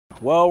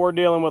Well, we're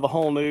dealing with a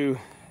whole new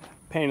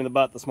pain in the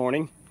butt this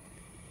morning.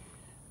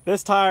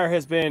 This tire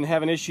has been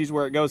having issues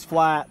where it goes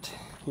flat.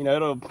 You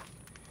know,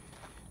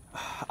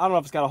 I don't know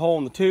if it's got a hole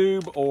in the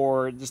tube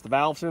or just the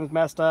valve stem's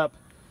messed up.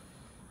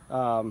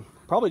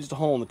 Probably just a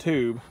hole in the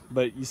tube,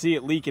 but you see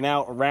it leaking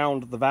out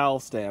around the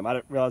valve stem. I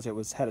didn't realize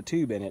it had a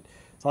tube in it,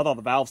 so I thought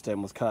the valve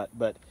stem was cut,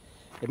 but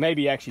it may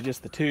be actually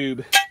just the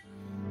tube.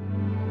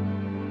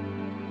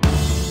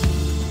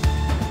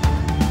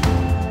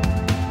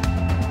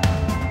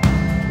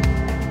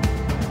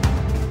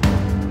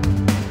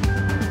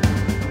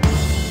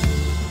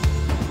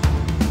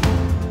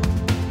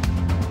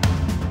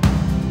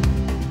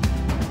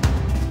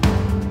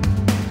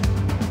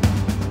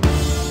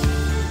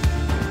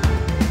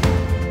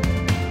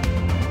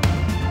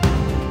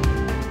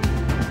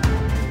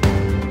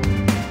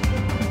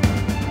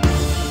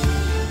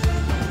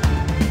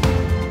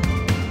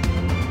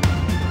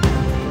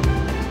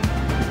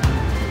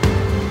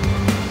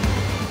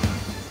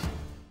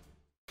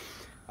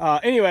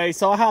 Anyway,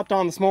 so I hopped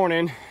on this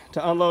morning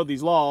to unload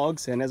these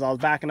logs, and as I was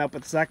backing up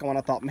with the second one,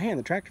 I thought, man,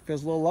 the tractor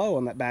feels a little low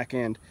on that back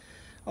end.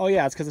 Oh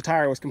yeah, it's because the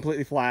tire was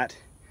completely flat.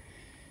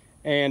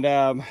 And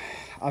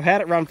I've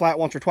had it run flat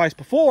once or twice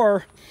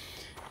before,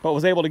 but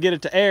was able to get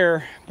it to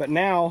air, but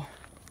now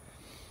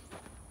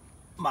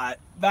my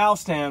valve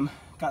stem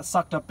got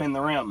sucked up in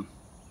the rim.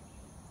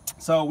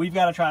 So we've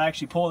got to try to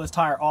actually pull this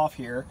tire off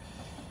here,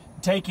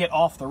 take it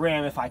off the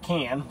rim if I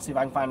can, see if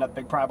I can find enough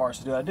big pry bars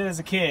to do it. I did as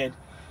a kid.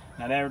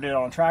 I never did it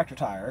on a tractor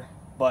tire,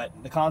 but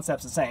the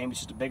concept's the same.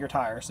 It's just a bigger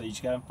tire, so you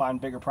just gotta find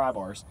bigger pry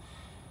bars.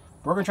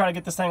 We're gonna try to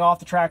get this thing off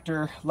the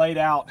tractor, laid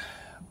out,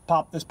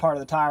 pop this part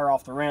of the tire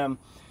off the rim,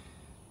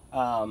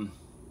 and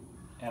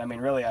I mean,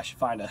 really, I should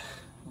find a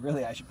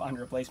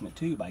replacement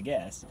tube, I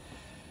guess.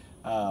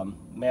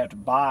 May have to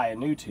buy a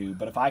new tube,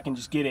 but if I can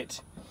just get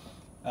it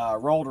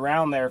rolled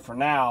around there for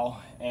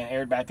now and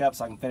aired back up,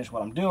 so I can finish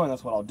what I'm doing,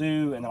 that's what I'll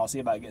do, and then I'll see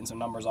about getting some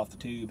numbers off the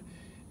tube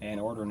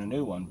and ordering a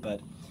new one. But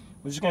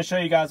I'm just going to show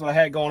you guys what I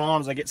had going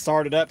on as I get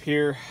started up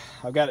here.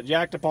 I've got it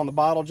jacked up on the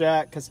bottle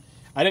jack because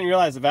I didn't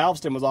realize the valve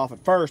stem was off at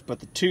first, but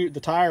the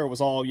tire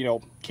was all, you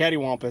know,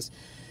 cattywampus.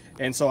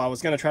 And so I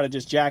was going to try to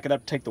just jack it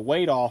up, take the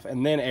weight off,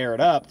 and then air it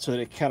up so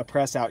that it kind of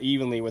press out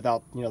evenly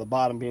without, you know, the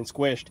bottom being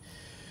squished.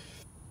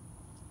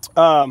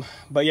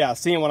 But yeah,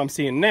 seeing what I'm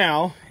seeing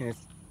now, and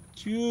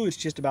it's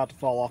just about to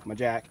fall off my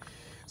jack.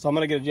 So I'm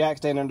going to get a jack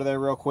stand under there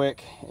real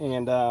quick,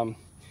 and then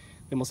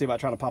we'll see about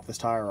trying to pop this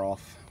tire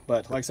off.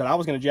 But like I said, I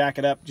was going to jack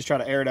it up, just try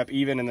to air it up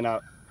even, and then I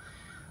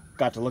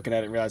got to looking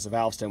at it and realized the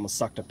valve stem was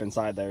sucked up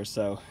inside there.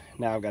 So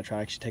now I've got to try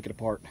to actually take it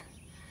apart.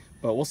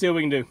 But we'll see what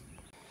we can do.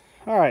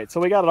 All right, so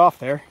we got it off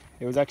there.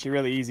 It was actually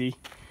really easy.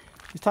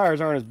 These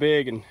tires aren't as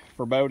big and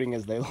foreboding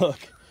as they look.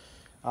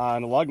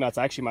 And the lug nuts,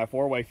 actually my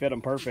 4-way fit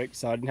them perfect,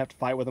 so I didn't have to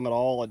fight with them at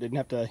all. I didn't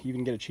have to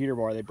even get a cheater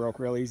bar. They broke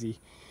real easy.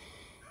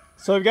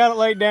 So we've got it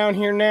laid down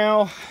here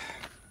now.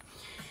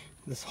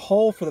 This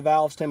hole for the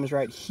valve stem is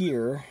right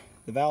here.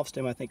 The valve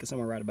stem, I think, is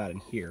somewhere right about in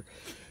here.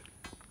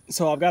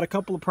 So I've got a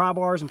couple of pry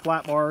bars and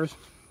flat bars.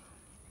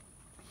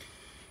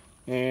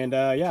 And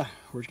yeah,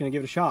 we're just going to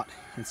give it a shot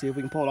and see if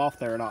we can pull it off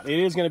there or not. It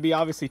is going to be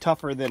obviously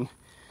tougher than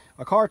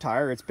a car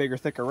tire. It's bigger,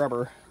 thicker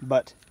rubber.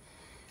 But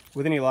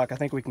with any luck, I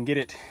think we can get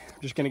it.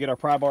 I'm just going to get our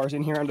pry bars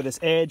in here under this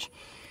edge.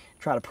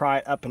 Try to pry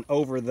it up and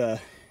over the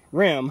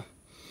rim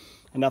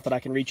enough that I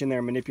can reach in there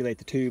and manipulate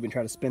the tube and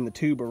try to spin the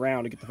tube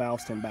around to get the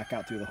valve stem back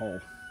out through the hole.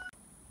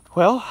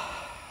 Well,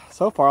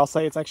 so far I'll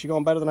say it's actually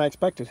going better than I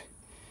expected.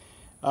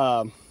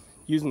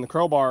 Using the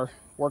crowbar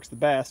works the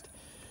best.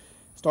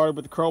 Started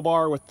with the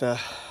crowbar with the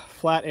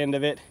flat end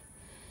of it,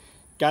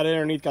 got it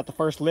underneath, got the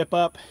first lip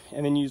up,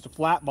 and then used a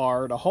flat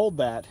bar to hold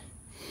that,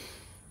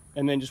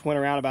 and then just went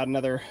around about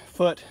another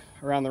foot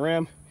around the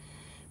rim,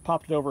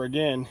 popped it over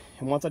again,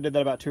 and once I did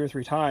that about 2 or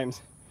 3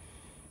 times,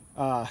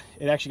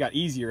 it actually got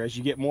easier. As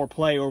you get more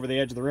play over the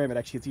edge of the rim, it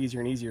actually gets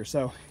easier and easier.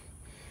 So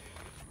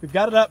we've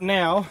got it up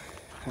now,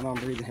 and I'm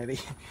breathing heavy.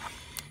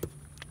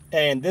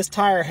 And this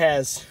tire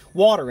has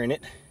water in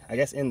it, I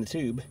guess in the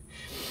tube,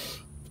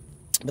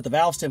 but the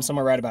valve stem's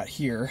somewhere right about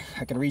here.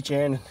 I can reach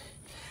in,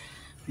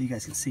 you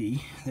guys can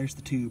see, there's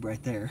the tube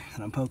right there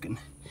that I'm poking.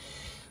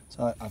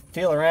 So I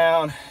feel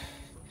around,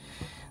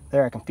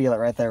 there I can feel it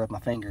right there with my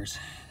fingers.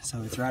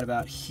 So it's right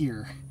about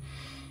here.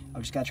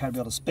 I've just got to try to be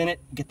able to spin it,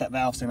 get that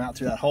valve stem out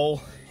through that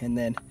hole, and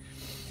then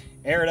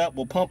air it up.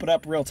 We'll pump it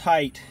up real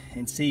tight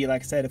and see,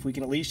 like I said, if we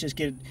can at least just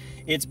get it.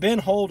 It's been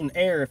holding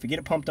air. If we get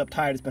it pumped up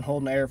tight, it's been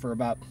holding air for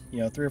about, you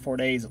know, 3 or 4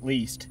 days at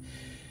least.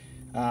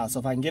 So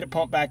if I can get it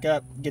pumped back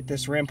up, get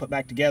this rim put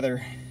back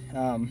together,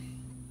 like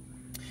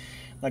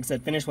I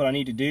said, finish what I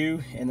need to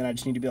do, and then I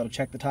just need to be able to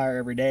check the tire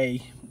every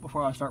day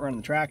before I start running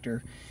the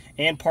tractor,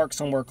 and park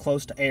somewhere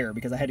close to air,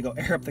 because I had to go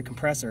air up the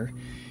compressor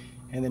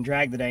and then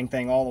drag the dang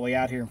thing all the way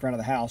out here in front of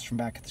the house from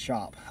back at the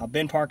shop. I've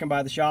been parking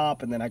by the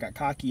shop, and then I got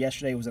cocky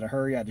yesterday, was in a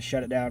hurry. I had to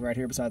shut it down right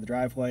here beside the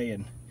driveway,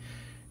 and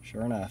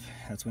sure enough,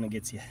 that's when it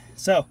gets you.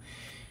 So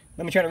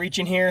let me try to reach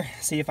in here,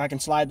 see if I can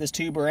slide this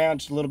tube around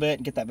just a little bit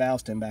and get that valve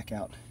stem back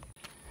out.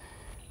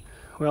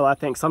 Well, I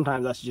think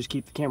sometimes I should just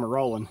keep the camera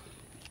rolling.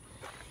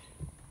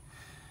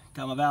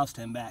 got my valve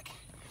stem back.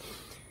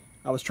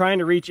 I was trying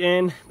to reach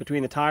in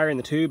between the tire and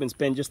the tube and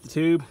spin just the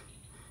tube.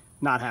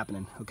 Not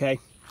happening, okay?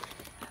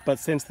 But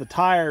since the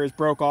tire is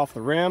broke off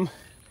the rim,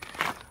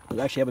 I was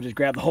actually able to just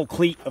grab the whole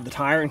cleat of the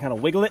tire and kind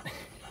of wiggle it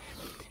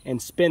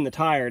and spin the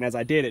tire, and as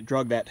I did, it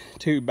drug that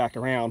tube back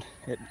around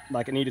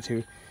like it needed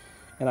to.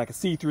 And I could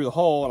see through the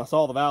hole and I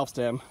saw the valve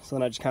stem, so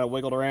then I just kind of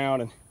wiggled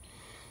around and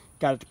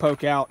got it to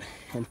poke out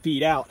and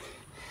feed out.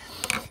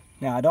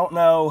 Now I don't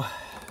know,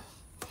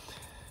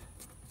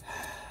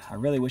 I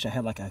really wish I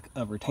had like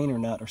a retainer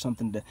nut or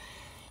something to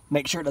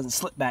make sure it doesn't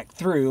slip back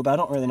through, but I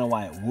don't really know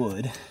why it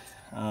would.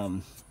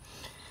 I'm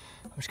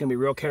just gonna be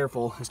real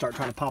careful and start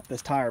trying to pop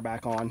this tire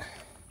back on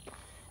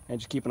and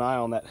just keep an eye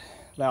on that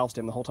valve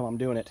stem the whole time I'm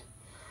doing it.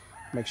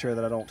 Make sure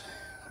that I don't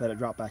let it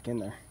drop back in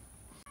there.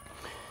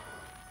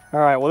 All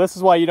right, well, this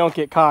is why you don't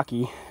get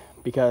cocky,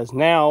 because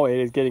now it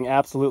is getting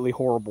absolutely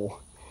horrible.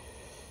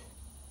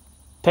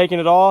 Taking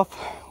it off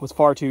was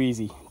far too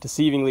easy,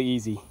 deceivingly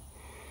easy.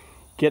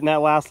 Getting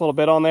that last little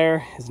bit on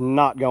there is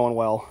not going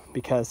well,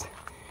 because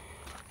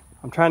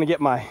I'm trying to get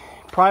my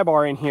pry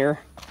bar in here,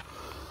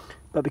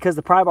 but because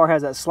the pry bar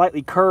has that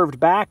slightly curved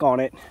back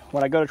on it,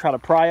 when I go to try to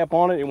pry up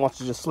on it, it wants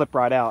to just slip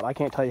right out. I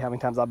can't tell you how many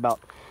times I've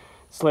about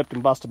slipped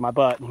and busted my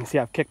butt. You can see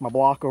I've kicked my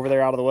block over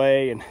there out of the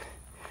way and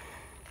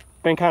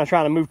been kind of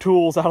trying to move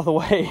tools out of the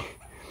way.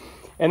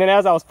 And then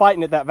as I was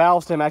fighting it, that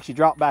valve stem actually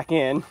dropped back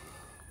in.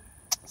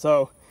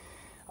 So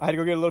I had to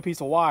go get a little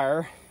piece of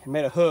wire and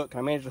made a hook. And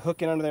I managed to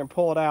hook it under there and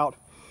pull it out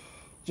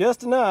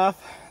just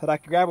enough that I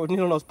could grab it with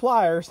needle nose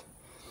pliers,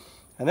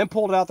 and then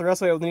pulled it out the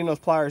rest of the way with needle nose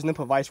pliers and then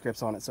put vice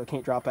grips on it so it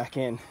can't drop back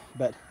in.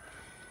 But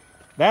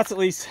that's at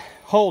least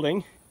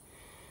holding,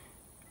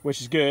 which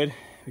is good,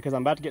 because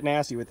I'm about to get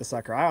nasty with the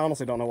sucker. I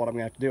honestly don't know what I'm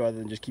gonna have to do other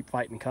than just keep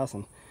fighting and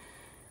cussing.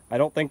 I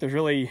don't think there's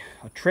really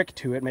a trick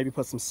to it. Maybe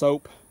put some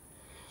soap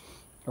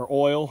or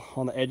oil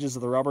on the edges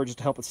of the rubber just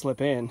to help it slip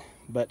in,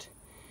 but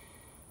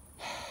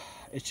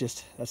it's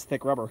just, that's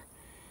thick rubber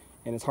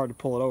and it's hard to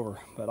pull it over.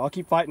 But I'll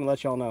keep fighting and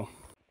let y'all know.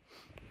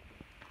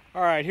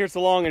 All right, here's the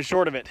long and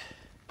short of it.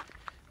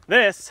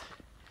 This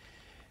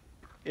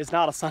is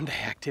not a Sunday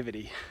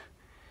activity.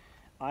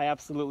 I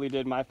absolutely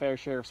did my fair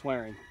share of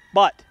swearing,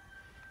 but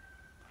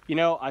you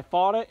know, I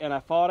fought it and I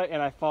fought it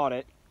and I fought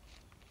it.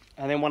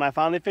 And then when I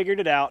finally figured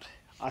it out,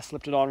 I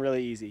slipped it on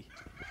really easy.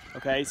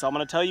 Okay, so I'm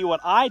gonna tell you what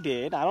I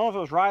did. I don't know if it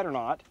was right or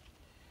not,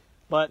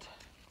 but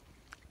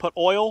put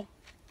oil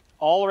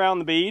all around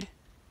the bead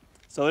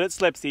so that it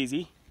slips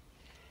easy.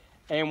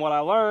 And what I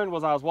learned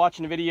was I was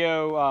watching a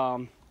video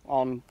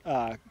on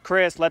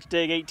Chris, Let's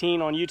Dig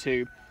 18 on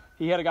YouTube.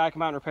 He had a guy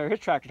come out and repair his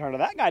tractor turner.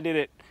 That guy did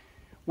it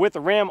with the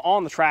rim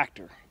on the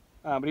tractor,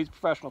 but he's a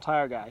professional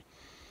tire guy.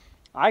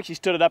 I actually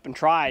stood it up and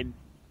tried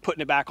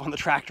putting it back on the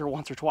tractor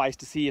once or twice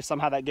to see if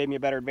somehow that gave me a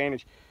better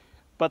advantage.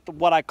 But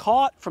what I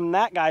caught from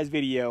that guy's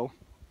video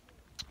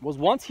was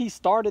once he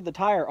started the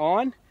tire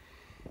on,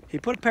 he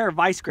put a pair of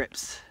vice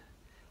grips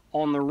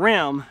on the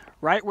rim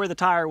right where the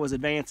tire was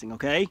advancing,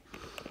 okay?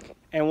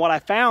 And what I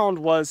found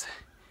was,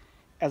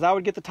 as I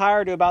would get the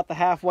tire to about the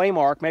halfway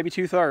mark, maybe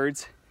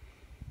 2/3,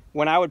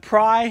 when I would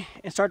pry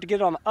and start to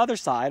get it on the other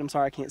side, I'm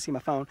sorry I can't see my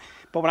phone,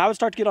 but when I would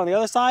start to get on the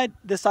other side,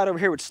 this side over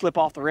here would slip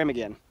off the rim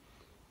again.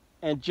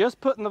 And just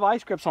putting the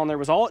vice grips on there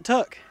was all it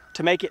took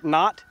to make it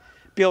not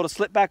be able to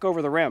slip back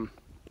over the rim.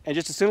 And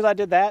just as soon as I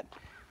did that,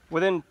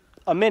 within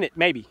a minute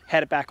maybe,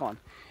 had it back on.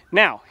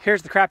 Now,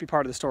 here's the crappy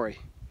part of the story.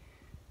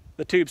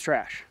 The tube's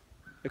trash,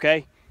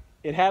 okay?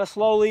 It had a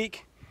slow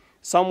leak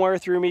somewhere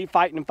through me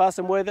fighting and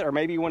fussing with it, or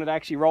maybe when it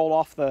actually rolled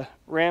off the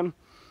rim,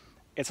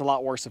 it's a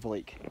lot worse of a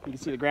leak. You can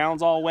see the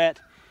ground's all wet.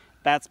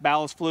 That's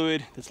ballast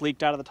fluid that's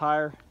leaked out of the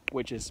tire,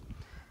 which is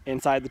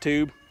inside the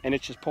tube, and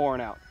it's just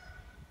pouring out.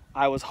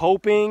 I was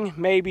hoping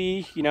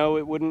maybe, you know,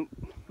 it wouldn't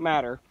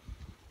matter.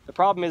 The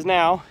problem is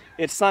now,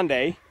 it's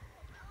Sunday.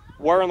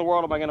 Where in the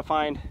world am I gonna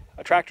find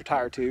a tractor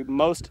tire tube?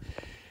 Most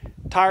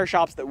tire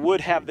shops that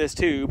would have this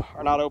tube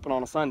are not open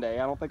on a Sunday.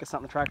 I don't think it's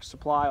something the Tractor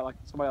Supply, like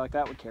somebody like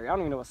that would carry. I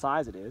don't even know what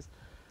size it is.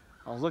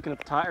 I was looking at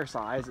the tire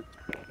size.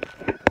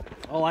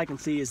 All I can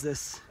see is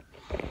this.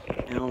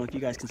 I don't know if you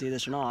guys can see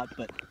this or not,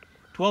 but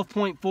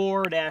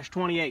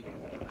 12.4-28.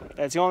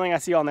 That's the only thing I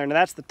see on there. Now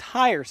that's the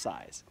tire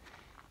size.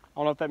 I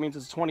don't know if that means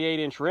it's a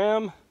 28-inch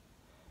rim.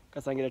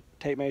 Guess I can get a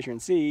tape measure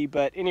and see.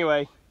 But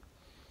anyway,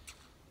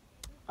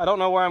 I don't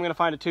know where I'm going to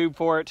find a tube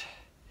for it.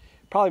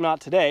 Probably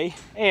not today.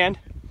 And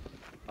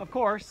of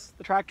course,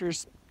 the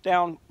tractor's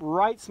down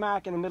right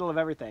smack in the middle of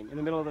everything, in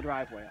the middle of the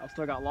driveway. I've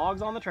still got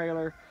logs on the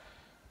trailer.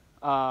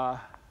 I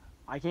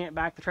can't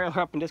back the trailer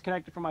up and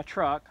disconnect it from my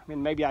truck. I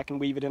mean, maybe I can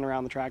weave it in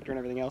around the tractor and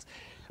everything else,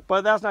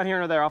 but that's not here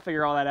nor there. I'll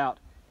figure all that out.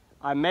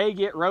 I may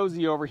get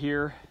Rosie over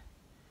here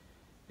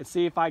and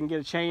see if I can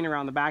get a chain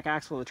around the back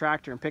axle of the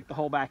tractor and pick the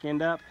whole back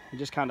end up and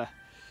just kind of,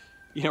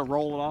 you know,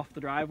 roll it off the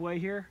driveway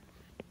here.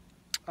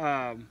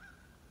 But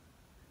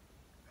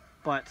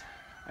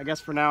I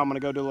guess for now I'm gonna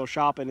go do a little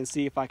shopping and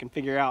see if I can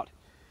figure out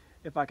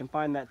if I can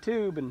find that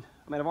tube. And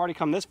I mean, I've already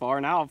come this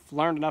far. Now I've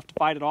learned enough to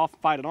fight it off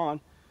and fight it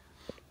on.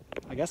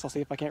 I guess I'll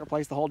see if I can't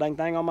replace the whole dang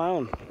thing on my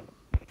own.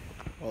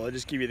 Well, I'll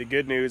just give you the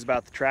good news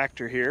about the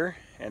tractor here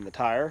and the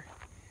tire.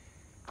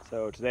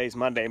 So today's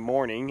Monday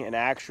morning, and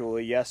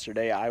actually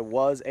yesterday I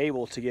was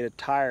able to get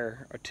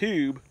a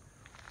tube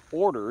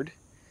ordered,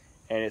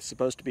 and it's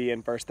supposed to be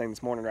in first thing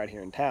this morning right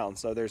here in town.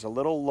 So there's a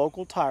little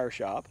local tire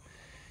shop,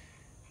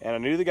 and I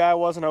knew the guy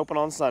wasn't open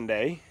on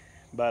Sunday,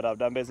 but I've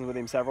done business with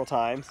him several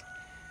times,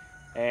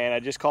 and I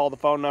just called the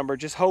phone number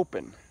just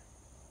hoping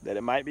that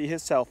it might be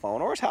his cell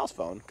phone or his house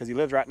phone, because he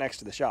lives right next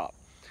to the shop.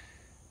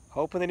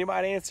 Hoping that he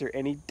might answer,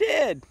 and he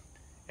did.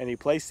 And he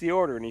placed the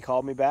order, and he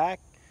called me back.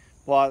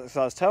 Well,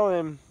 so I was telling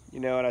him,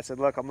 and I said,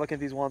 look, I'm looking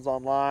at these ones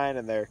online,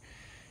 and they're,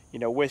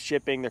 with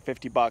shipping, they're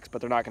 $50, but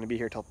they're not going to be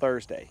here till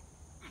Thursday.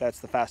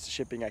 That's the fastest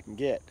shipping I can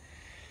get.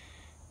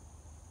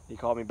 He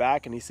called me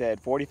back, and he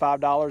said,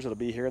 $45, it'll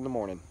be here in the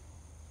morning.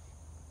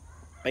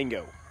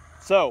 Bingo.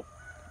 So,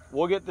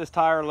 we'll get this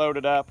tire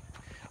loaded up.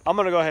 I'm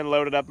going to go ahead and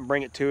load it up and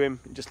bring it to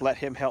him, and just let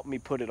him help me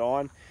put it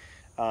on.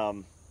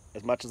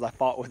 As much as I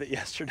fought with it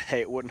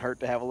yesterday, it wouldn't hurt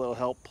to have a little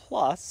help.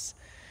 Plus,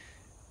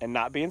 and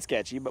not being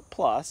sketchy, but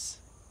plus,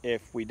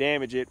 if we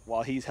damage it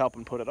while he's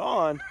helping put it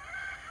on,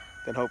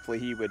 then hopefully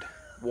he would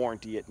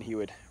warranty it and he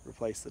would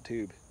replace the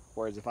tube.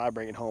 Whereas if I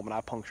bring it home and I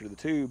puncture the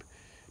tube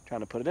trying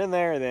to put it in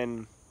there,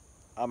 then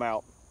I'm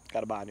out, got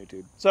to buy a new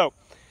tube. So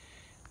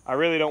I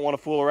really don't want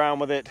to fool around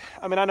with it.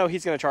 I mean, I know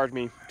he's going to charge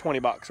me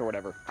 $20 or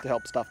whatever to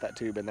help stuff that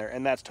tube in there,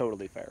 and that's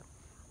totally fair.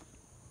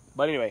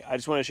 But anyway, I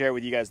just want to share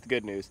with you guys the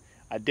good news.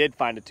 I did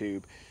find a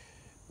tube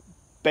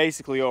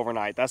basically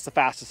overnight. That's the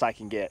fastest I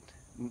can get.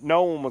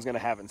 No one was going to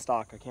have it in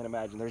stock, I can't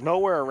imagine. There's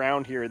nowhere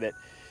around here that,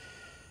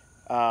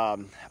 I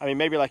mean,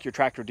 maybe like your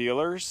tractor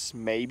dealers,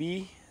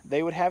 maybe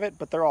they would have it,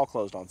 but they're all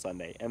closed on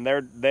Sunday. And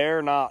they're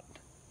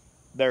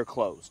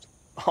closed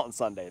on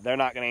Sunday. They're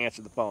not going to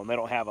answer the phone. They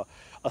don't have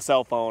a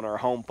cell phone or a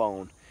home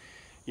phone,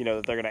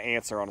 that they're going to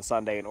answer on a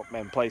Sunday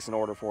and place an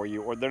order for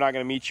you. Or they're not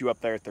going to meet you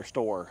up there at their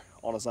store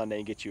on a Sunday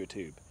and get you a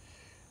tube.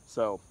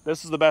 So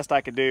this is the best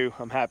I could do.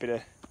 I'm happy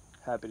to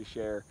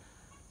share.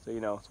 So,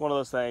 it's one of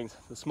those things,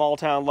 the small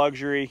town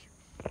luxury.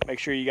 Make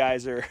sure you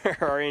guys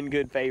are in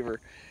good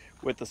favor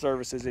with the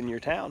services in your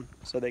town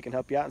so they can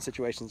help you out in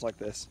situations like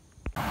this.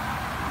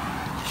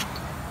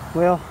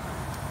 Well,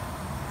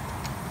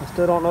 I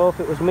still don't know if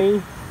it was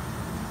me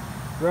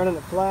running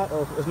it flat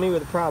or if it was me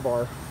with a pry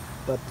bar,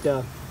 but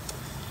I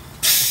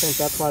think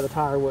that's why the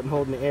tire wasn't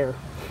holding the air.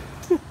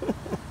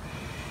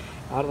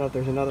 I don't know if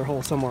there's another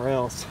hole somewhere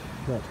else,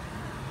 but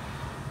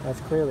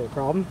that's clearly a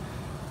problem.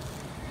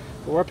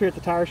 But we're up here at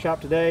the tire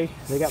shop today.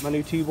 They got my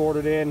new tube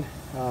ordered in,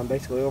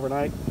 basically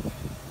overnight.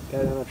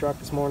 Got it in the truck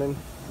this morning,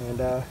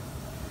 and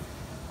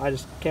I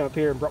just came up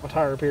here and brought my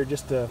tire up here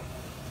just to,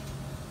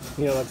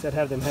 like I said,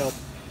 have them help.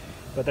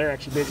 But they're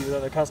actually busy with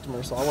other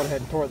customers, so I went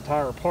ahead and tore the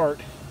tire apart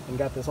and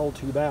got this old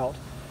tube out.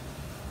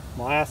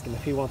 I'll ask him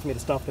if he wants me to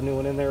stuff the new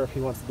one in there or if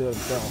he wants to do it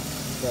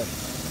himself.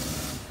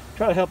 But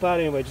try to help out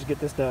anyway, just get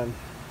this done.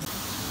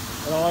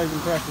 It always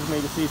impresses me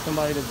to see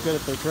somebody that's good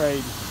at their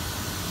trade.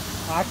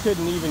 I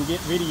couldn't even get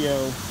video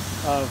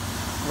of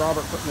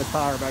Robert putting his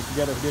tire back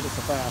together. He did it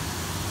so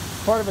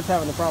fast. Part of it's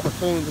having the proper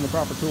spoons and the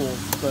proper tools,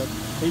 but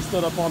he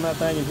stood up on that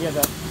thing and he had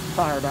that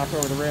tire back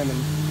over the rim in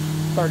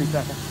 30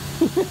 seconds.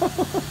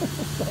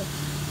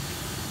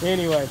 So,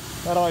 anyway,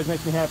 that always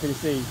makes me happy to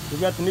see. We've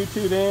got the new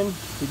tube in.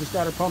 We just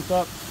got her pumped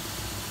up.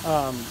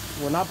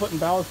 We're not putting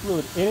ballast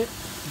fluid in it,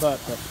 but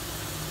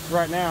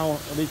right now,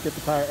 at least get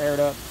the tire aired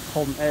up,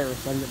 holding air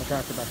so I can get my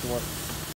tractor back to work.